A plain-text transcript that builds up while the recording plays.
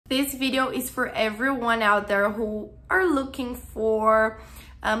This video is for everyone out there who are looking for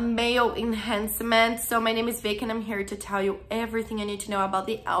male enhancement. So my name is Vic and I'm here to tell you everything you need to know about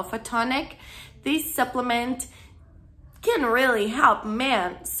the ALPHA TONIC. This supplement can really help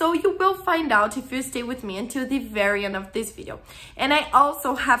men, so you will find out if you stay with me until the very end of this video. And I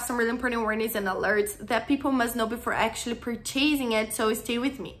also have some really important warnings and alerts that people must know before actually purchasing it, so stay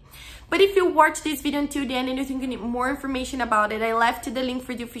with me. But if you watch this video until the end and you think you need more information about it, I left the link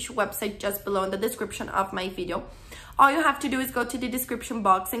for the official website just below in the description of my video. All you have to do is go to the description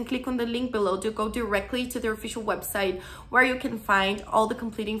box and click on the link below to go directly to their official website where you can find all the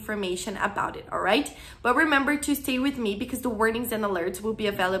complete information about it, all right? But remember to stay with me because the warnings and alerts will be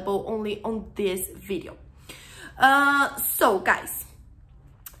available only on this video. So guys,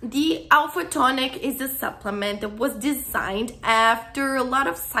 the ALPHA TONIC is a supplement that was designed after a lot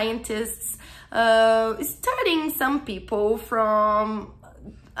of scientists studying some people from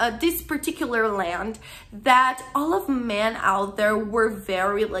this particular land, that all of men out there were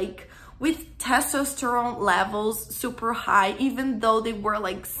very with testosterone levels super high, even though they were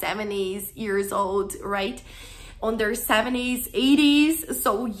 70s years old, right? On their 70s, 80s.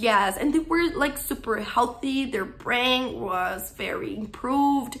 So yes, and they were super healthy. Their brain was very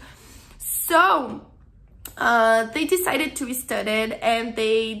improved. So they decided to study it, and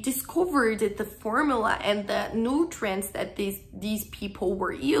they discovered the formula and the nutrients that these people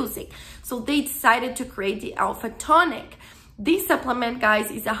were using. So they decided to create the ALPHA TONIC. This supplement,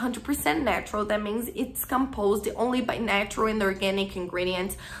 guys, is 100% natural. That means it's composed only by natural and organic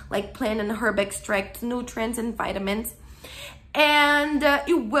ingredients like plant and herb extracts, nutrients, and vitamins. And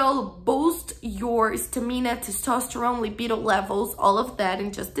it will boost your stamina, testosterone, libido levels, all of that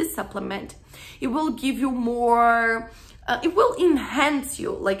in just this supplement. It will give you more, it will enhance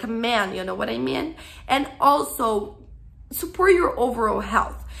you like a man, you know what I mean? And also support your overall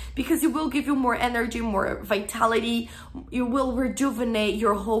health, because it will give you more energy, more vitality. It will rejuvenate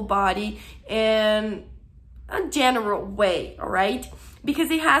your whole body in a general way, all right? Because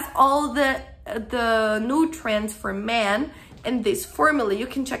it has all the nutrients for man in this formula. You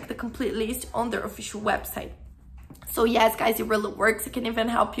can check the complete list on their official website. So yes, guys, it really works. It can even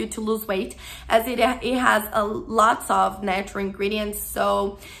help you to lose weight, as it has lots of natural ingredients.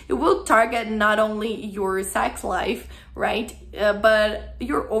 So it will target not only your sex life, right, but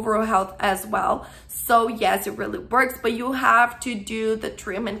your overall health as well. So yes, it really works, but you have to do the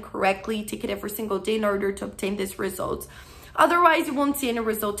treatment correctly. Take it every single day in order to obtain these results. Otherwise, you won't see any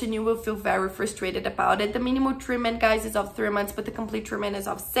result and you will feel very frustrated about it. The minimal treatment, guys, is of 3 months, but the complete treatment is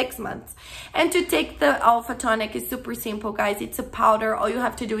of 6 months. And to take the ALPHA TONIC is super simple, guys. It's a powder. All you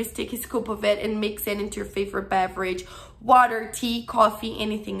have to do is take a scoop of it and mix it into your favorite beverage, water, tea, coffee,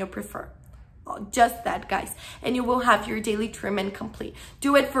 anything you prefer. Just that, guys, and you will have your daily treatment complete.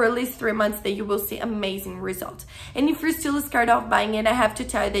 Do it for at least 3 months, that you will see amazing results. And if you're still scared of buying it, I have to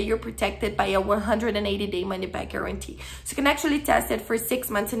tell you that you're protected by a 180-day money-back guarantee. So you can actually test it for 6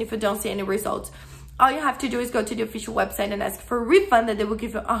 months, and if you don't see any results, all you have to do is go to the official website and ask for a refund, and they will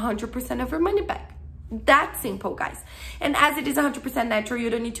give you 100% of your money back. That simple, guys. And as it is 100% natural, you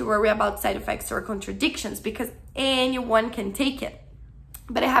don't need to worry about side effects or contradictions, because anyone can take it.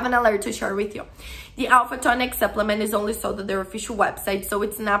 But I have an alert to share with you. The ALPHA TONIC supplement is only sold on their official website, so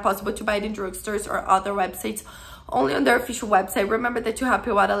it's not possible to buy it in drugstores or other websites, only on their official website. Remember that to help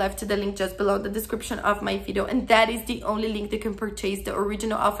you out, I left the link just below the description of my video, and that is the only link that can purchase the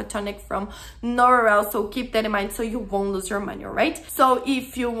original ALPHA TONIC from, nowhere else. So keep that in mind so you won't lose your money, all right? So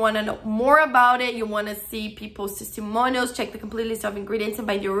if you want to know more about it, you want to see people's testimonials, check the complete list of ingredients and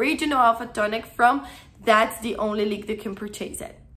buy the original ALPHA TONIC from, that's the only link that can purchase it.